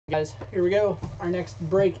Guys, here we go. Our next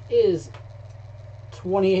break is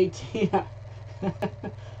 2018.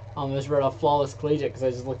 Almost read off Flawless Collegiate because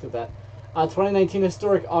I just looked at that. 2019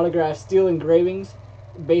 Historic Autograph Steele Engravings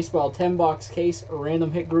Baseball 10-box case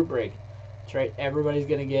random hit group break. That's right, everybody's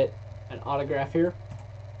going to get an autograph here.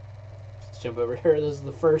 Let's jump over here. This is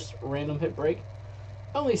the first random hit break.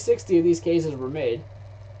 Only 60 of these cases were made.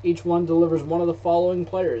 Each one delivers one of the following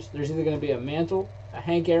players. There's either going to be a Mantle, a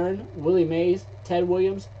Hank Aaron, Willie Mays, Ted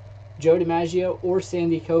Williams, Joe DiMaggio, or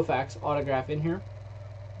Sandy Koufax autograph in here.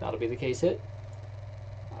 That'll be the case hit.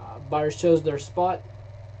 Buyers chose their spot.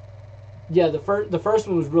 Yeah, the first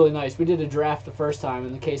one was really nice. We did a draft the first time,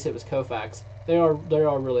 and the case hit was Koufax. They are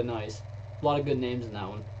really nice. A lot of good names in that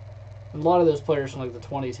one. And a lot of those players from like the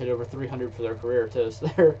 20s hit over 300 for their career too, so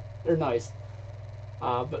they're nice.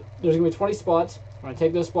 But there's gonna be 20 spots. We're gonna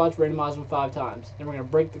take those spots, randomize them 5 times. Then we're gonna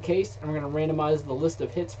break the case, and we're gonna randomize the list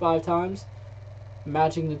of hits 5 times.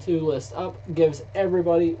 Matching the 2 lists up gives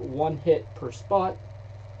everybody 1 hit per spot.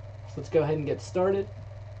 So let's go ahead and get started.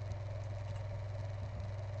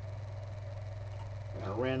 We're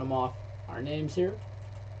gonna random off our names here.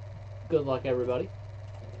 Good luck, everybody.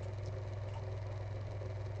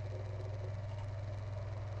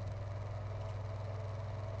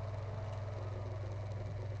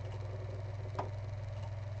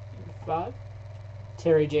 Five.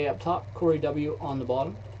 Terry J up top, Corey W on the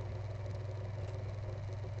bottom.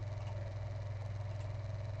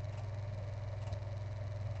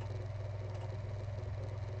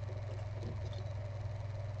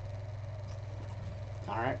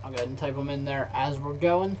 Alright, I'll go ahead and type them in there as we're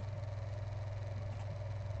going.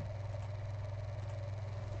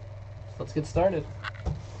 So let's get started.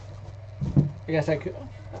 I guess I could.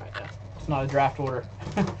 Alright, yeah. It's not a draft order.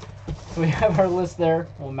 So we have our list there.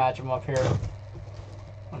 We'll match them up here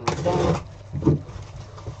when we're done.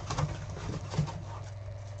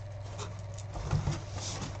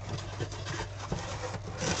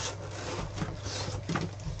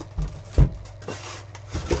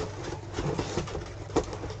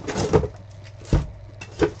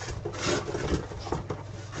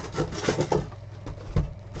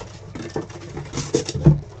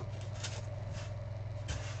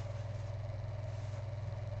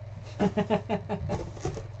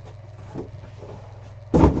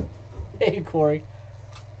 Hey, Corey.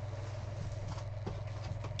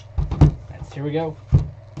 Right, here we go.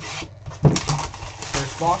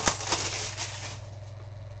 First box.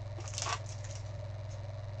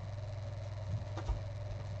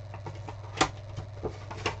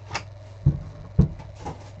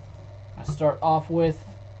 I start off with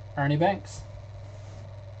Ernie Banks.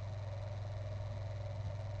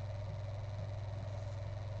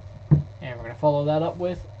 And we're going to follow that up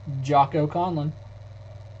with Jocko Conlon.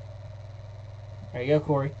 There you go,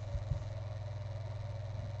 Corey.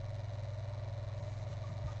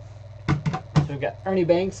 So we've got Ernie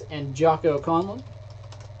Banks and Jocko Conlon.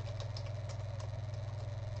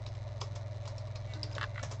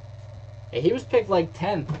 Hey, he was picked like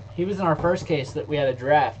 10th. He was in our first case that we had a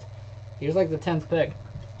draft. He was like the 10th pick.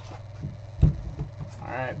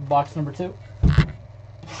 Alright, box number 2.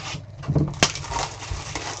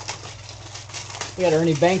 We had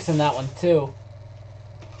Ernie Banks in that one too.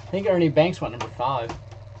 I think Ernie Banks went number 5.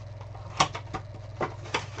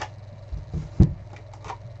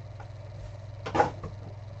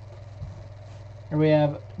 Here we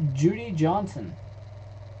have Judy Johnson.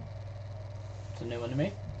 It's a new one to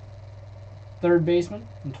me. Third baseman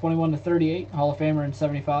from 21 to 38, Hall of Famer in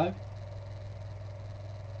 75.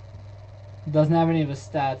 Doesn't have any of his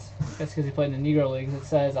stats. That's because he played in the Negro Leagues. It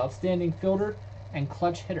says outstanding fielder and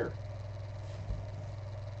clutch hitter.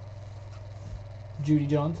 Judy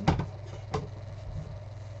Johnson.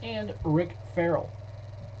 And Rick Farrell.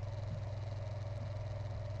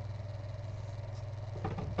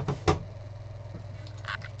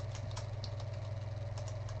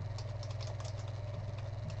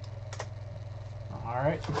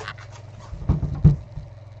 Alright.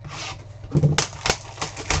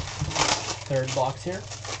 Third box here.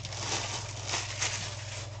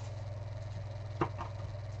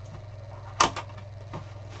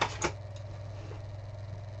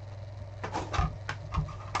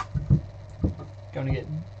 Going to get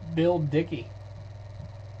Bill Dickey.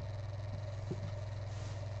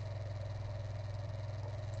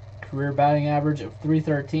 Career batting average of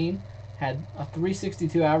 .313. Had a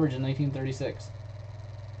 .362 average in 1936.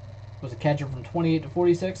 Was a catcher from 28 to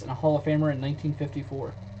 46 and a Hall of Famer in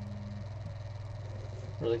 1954.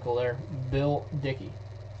 Really cool there. Bill Dickey.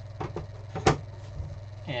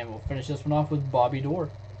 And we'll finish this one off with Bobby Doerr.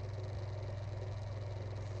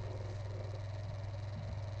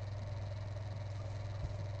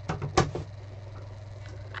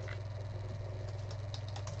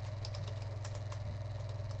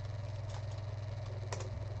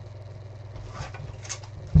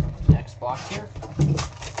 box here.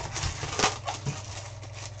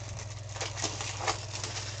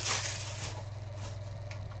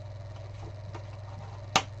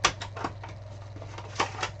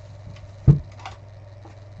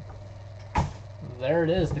 There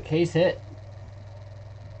it is, the case hit.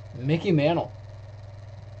 Mickey Mantle.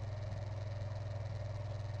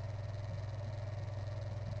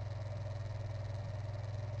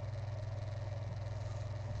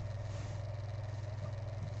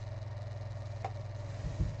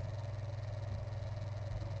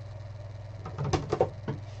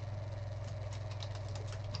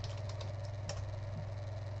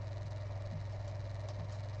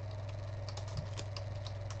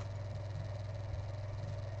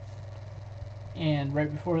 And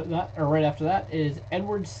right before that, or right after that, is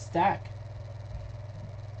Edward Stack.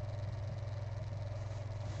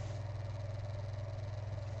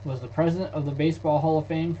 Was the president of the Baseball Hall of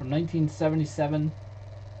Fame from 1977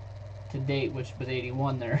 to date, which was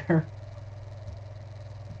 81 there.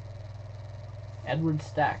 Edward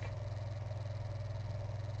Stack.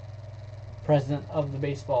 President of the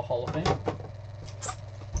Baseball Hall of Fame.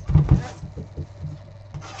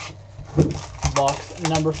 Box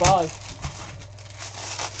number 5.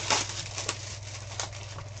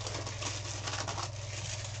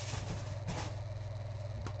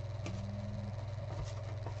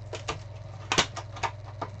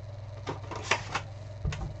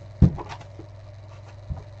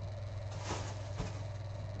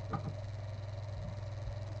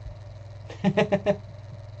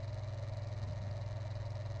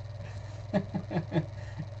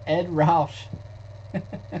 Ed Roush.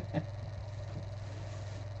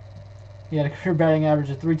 He had a career batting average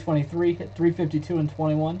of .323, hit .352 and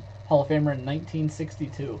 21. Hall of Famer in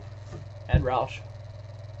 1962. Ed Roush.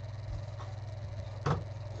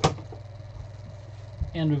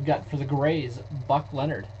 And we've got for the Grays, Buck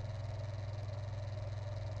Leonard.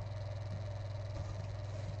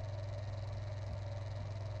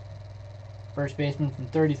 First baseman from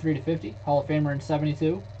 33 to 50, Hall of Famer in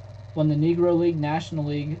 72. Won the Negro League National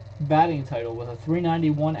League batting title with a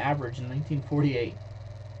 .391 average in 1948.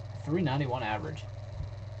 .391 average.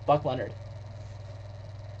 Buck Leonard.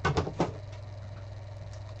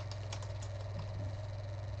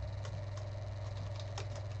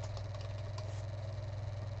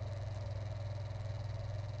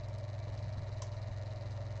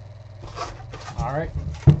 Alright.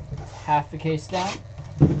 Half the case down.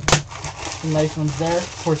 Some nice ones there.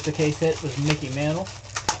 Of course, the case hit was Mickey Mantle.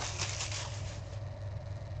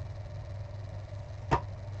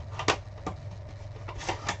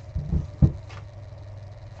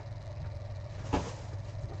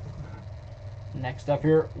 Next up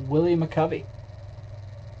here, Willie McCovey.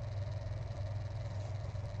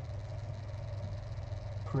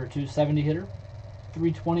 Career .270 hitter,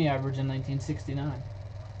 .320 average in 1969.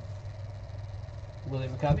 Willie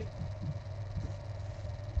McCovey.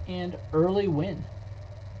 And Early Wynn.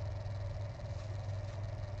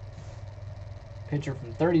 Pitcher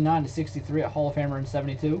from 39 to 63 at Hall of Famer in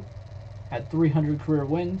 72. Had 300 career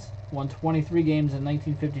wins. Won 23 games in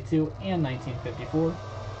 1952 and 1954.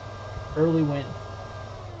 Early Wynn.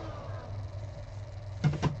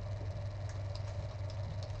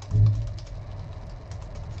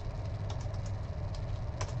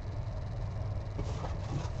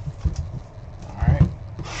 Alright.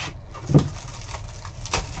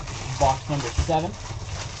 Box number 7.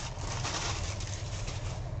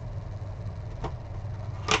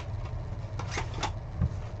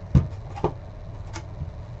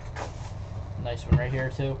 Nice one right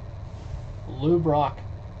here too. Lou Brock.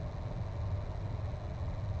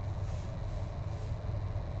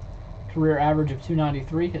 Career average of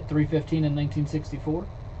 .293, hit .315 in 1964.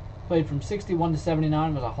 Played from 61 to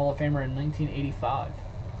 79, was a Hall of Famer in 1985.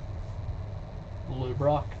 Lou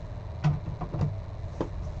Brock.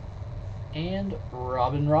 And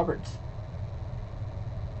Robin Roberts.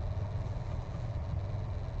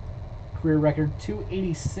 Career record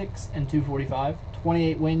 .286 and .245,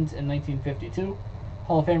 28 wins in 1952.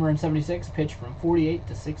 Hall of Famer in 76, pitched from 48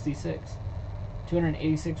 to 66.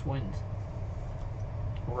 286 wins.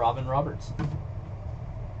 Robin Roberts.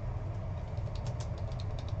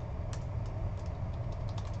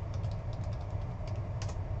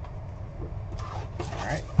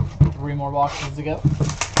 Alright, 3 more boxes to go.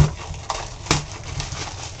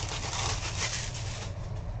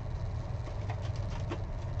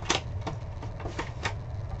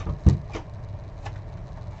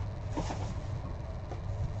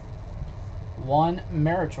 Juan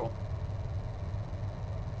Marichal.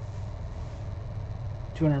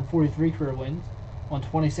 243 career wins, won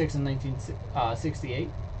 26 in 1968,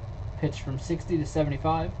 pitched from 60 to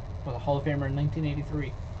 75, Was a Hall of Famer in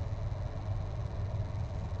 1983.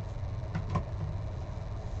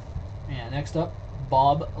 And next up,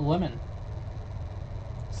 Bob Lemon.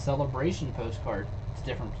 Celebration postcard. It's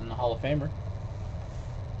different from the Hall of Famer.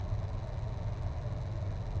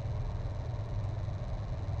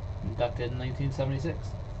 Inducted in 1976.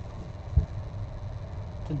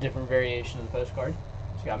 It's a different variation of the postcard.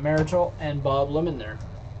 So you got Marichal and Bob Lemon there.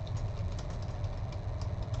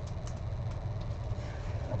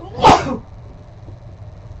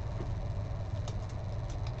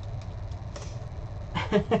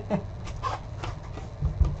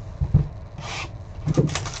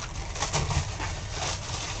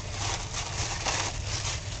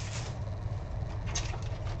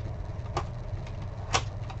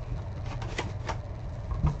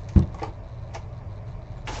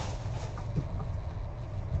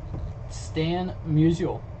 Stan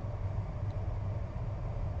Musial.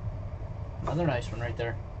 Another nice one right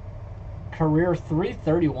there. Career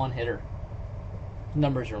 331 hitter.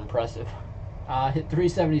 Numbers are impressive. Hit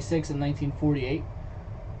 376 in 1948.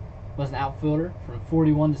 Was an outfielder from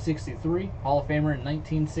 41 to 63. Hall of Famer in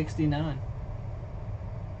 1969.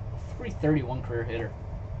 331 career hitter.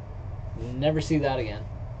 Never see that again.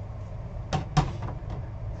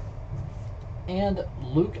 And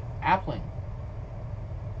Luke Appling.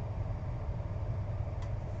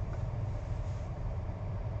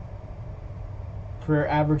 Career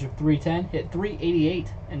average of 310, hit 388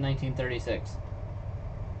 in 1936.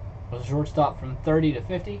 Was a shortstop from 30 to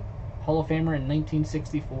 50, Hall of Famer in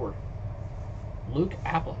 1964. Luke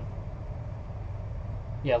Appling.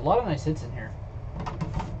 Yeah, a lot of nice hits in here.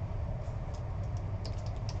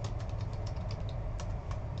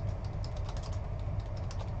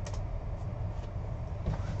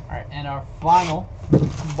 Alright, and our final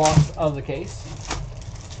box of the case.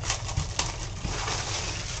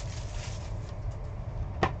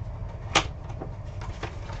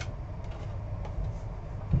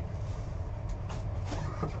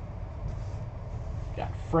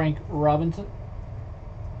 Frank Robinson.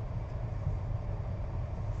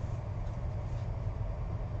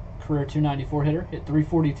 Career 294 hitter, hit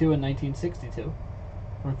 342 in 1962.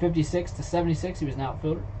 From 56 to 76, he was an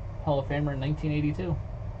outfielder. Hall of Famer in 1982.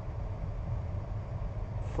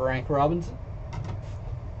 Frank Robinson.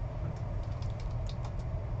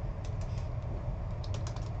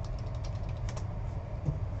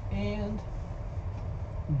 And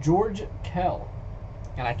George Kell.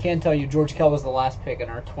 And I can tell you, George Kell was the last pick in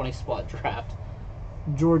our 20-spot draft.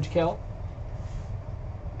 George Kell.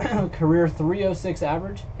 Career 306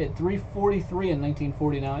 average. Hit 343 in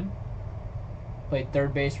 1949. Played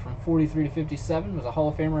third base from 43 to 57. Was a Hall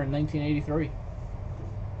of Famer in 1983.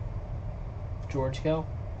 George Kell.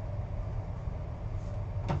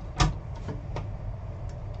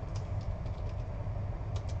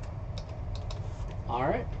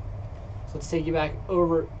 Alright. So let's take you back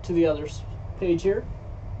over to the other page here.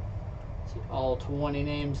 See all 20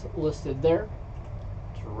 names listed there.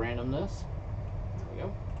 To randomness. There we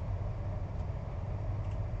go.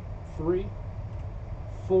 3,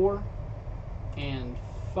 4, and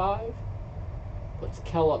 5. Puts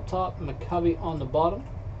Kell up top, McCovey on the bottom.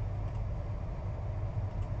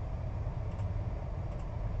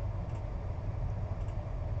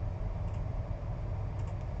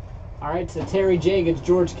 Alright, so Terry J gets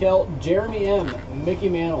George Kell. Jeremy M, Mickey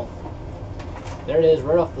Mantle. There it is,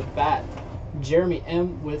 right off the bat. Jeremy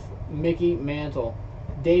M with Mickey Mantle.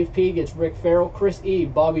 Dave P gets Rick Farrell. Chris E,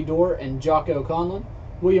 Bobby Dorr and Jocko Conlon.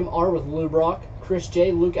 William R with Lou Brock. Chris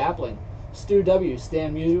J, Luke Appling. Stu W,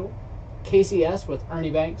 Stan Musial. Casey S with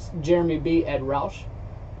Ernie Banks. Jeremy B, Ed Roush.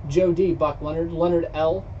 Joe D, Buck Leonard. Leonard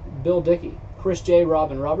L, Bill Dickey. Chris J,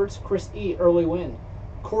 Robin Roberts. Chris E, Early Wynn.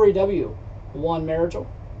 Corey W, Juan Marichal.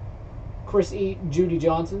 Chris E, Judy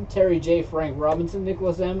Johnson. Terry J, Frank Robinson.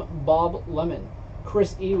 Nicholas M, Bob Lemon.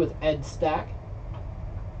 Chris E with Ed Stack.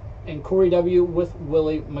 And Corey W with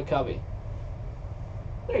Willie McCovey.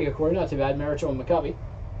 There you go, Corey. Not too bad. Marichal and McCovey.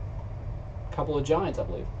 A couple of Giants, I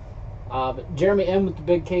believe. But Jeremy M with the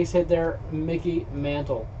big case hit there. Mickey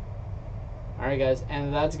Mantle. Alright, guys.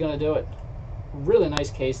 And that's going to do it. Really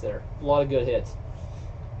nice case there. A lot of good hits.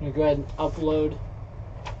 I'm going to go ahead and upload.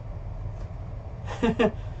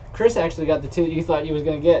 Chris actually got the two that you thought you was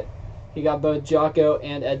going to get. He got both Jocko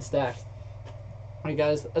and Ed Stack. Alright,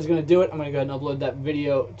 guys. That's going to do it. I'm going to go ahead and upload that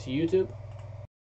video to YouTube.